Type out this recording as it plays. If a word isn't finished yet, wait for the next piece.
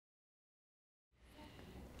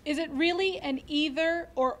Is it really an either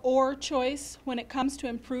or choice when it comes to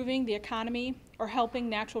improving the economy or helping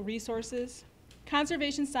natural resources?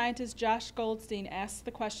 Conservation scientist Josh Goldstein asks the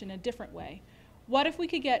question a different way. What if we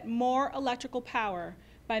could get more electrical power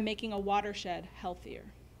by making a watershed healthier?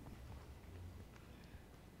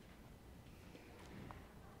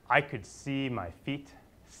 I could see my feet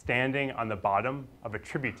standing on the bottom of a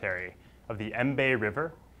tributary of the Mbe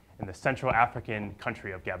River in the Central African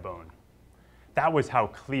country of Gabon. That was how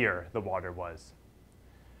clear the water was.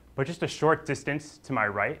 But just a short distance to my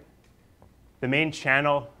right, the main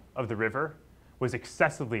channel of the river was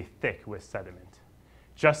excessively thick with sediment.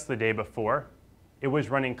 Just the day before, it was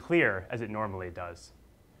running clear as it normally does.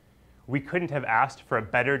 We couldn't have asked for a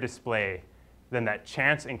better display than that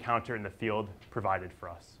chance encounter in the field provided for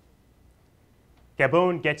us.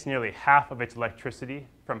 Gabon gets nearly half of its electricity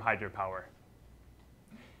from hydropower.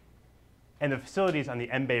 And the facilities on the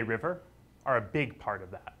Mbe River are a big part of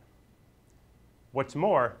that. What's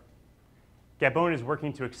more, Gabon is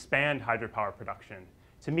working to expand hydropower production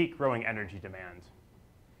to meet growing energy demand.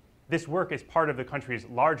 This work is part of the country's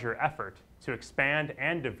larger effort to expand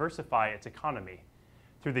and diversify its economy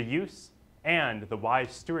through the use and the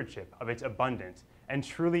wise stewardship of its abundant and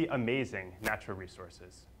truly amazing natural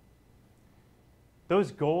resources.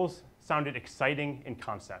 Those goals sounded exciting in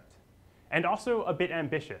concept, and also a bit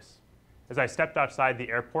ambitious, as I stepped outside the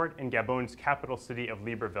airport in Gabon's capital city of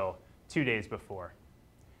Libreville 2 days before.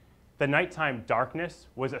 The nighttime darkness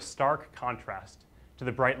was a stark contrast to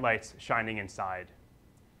the bright lights shining inside.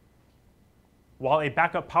 While a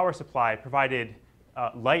backup power supply provided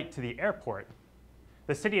light to the airport,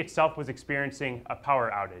 the city itself was experiencing a power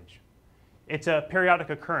outage. It's a periodic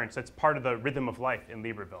occurrence that's part of the rhythm of life in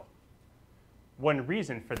Libreville. One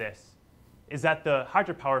reason for this is that the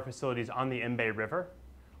hydropower facilities on the Mbe River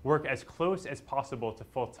work as close as possible to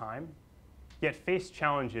full time, yet face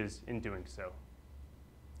challenges in doing so.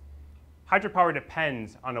 Hydropower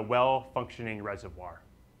depends on a well-functioning reservoir.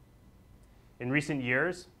 In recent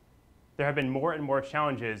years, there have been more and more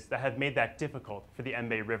challenges that have made that difficult for the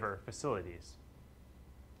Mbe River facilities.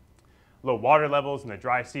 Low water levels in the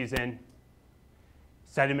dry season,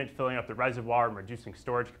 sediment filling up the reservoir and reducing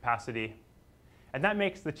storage capacity, and that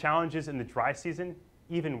makes the challenges in the dry season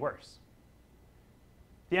even worse.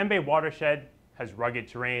 The Mbe watershed has rugged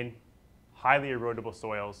terrain, highly erodible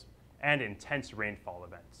soils, and intense rainfall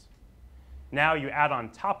events. Now you add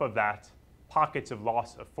on top of that pockets of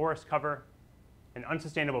loss of forest cover and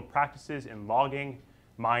unsustainable practices in logging,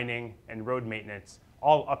 mining, and road maintenance,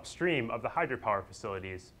 all upstream of the hydropower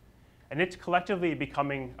facilities, and it's collectively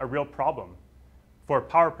becoming a real problem for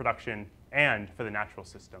power production and for the natural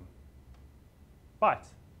system. But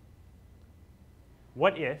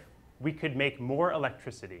what if we could make more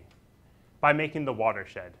electricity by making the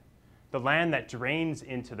watershed, the land that drains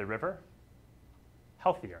into the river,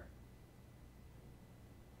 healthier?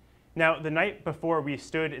 Now, the night before we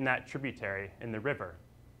stood in that tributary in the river,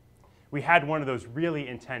 we had one of those really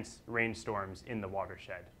intense rainstorms in the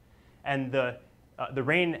watershed. And the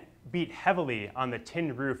rain beat heavily on the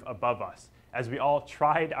tin roof above us as we all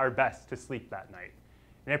tried our best to sleep that night.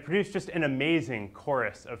 And it produced just an amazing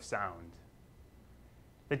chorus of sound.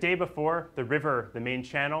 The day before, the river, the main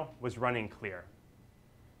channel, was running clear.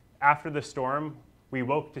 After the storm, we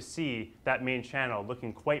woke to see that main channel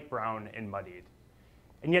looking quite brown and muddied.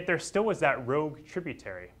 And yet there still was that rogue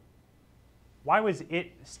tributary. Why was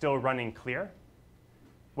it still running clear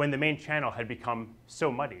when the main channel had become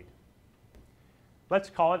so muddied?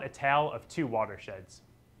 Let's call it a tale of two watersheds.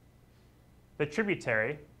 The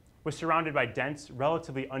tributary was surrounded by dense,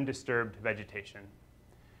 relatively undisturbed vegetation.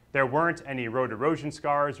 There weren't any road erosion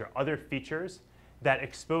scars or other features that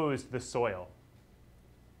exposed the soil.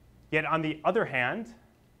 Yet on the other hand,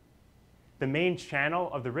 the main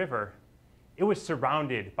channel of the river, it was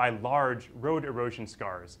surrounded by large road erosion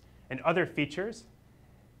scars and other features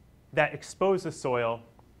that exposed the soil,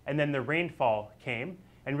 and then the rainfall came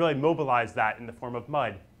and really mobilized that in the form of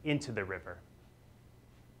mud into the river.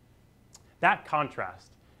 That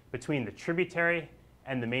contrast between the tributary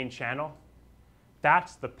and the main channel,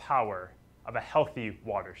 that's the power of a healthy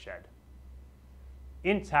watershed.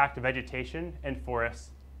 Intact vegetation and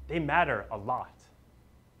forests, they matter a lot.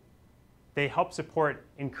 They help support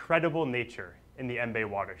incredible nature in the Mbe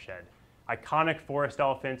watershed. Iconic forest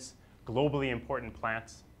elephants, globally important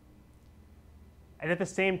plants. And at the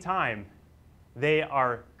same time, they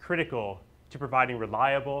are critical to providing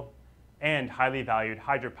reliable and highly valued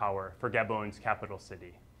hydropower for Gabon's capital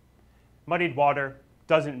city. Muddied water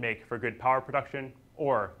doesn't make for good power production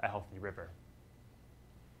or a healthy river.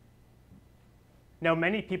 Now,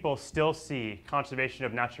 many people still see conservation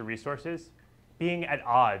of natural resources being at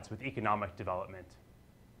odds with economic development.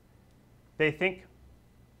 They think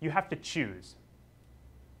you have to choose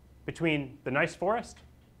between the nice forest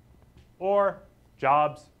or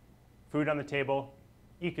jobs, food on the table,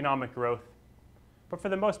 economic growth. But for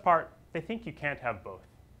the most part, they think you can't have both.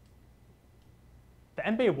 The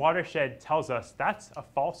Embe watershed tells us that's a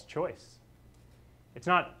false choice. It's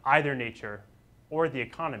not either nature or the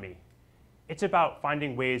economy. It's about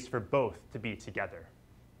finding ways for both to be together.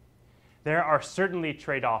 There are certainly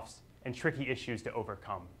trade-offs and tricky issues to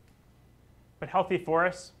overcome. But healthy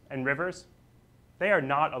forests and rivers, they are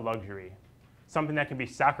not a luxury, something that can be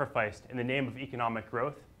sacrificed in the name of economic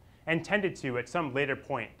growth and tended to at some later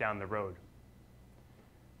point down the road.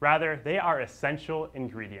 Rather, they are essential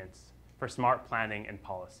ingredients for smart planning and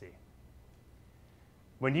policy.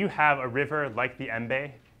 When you have a river like the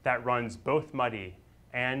Embe that runs both muddy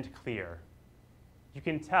and clear, you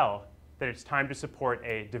can tell that it's time to support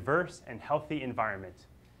a diverse and healthy environment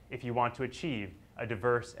if you want to achieve a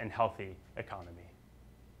diverse and healthy economy.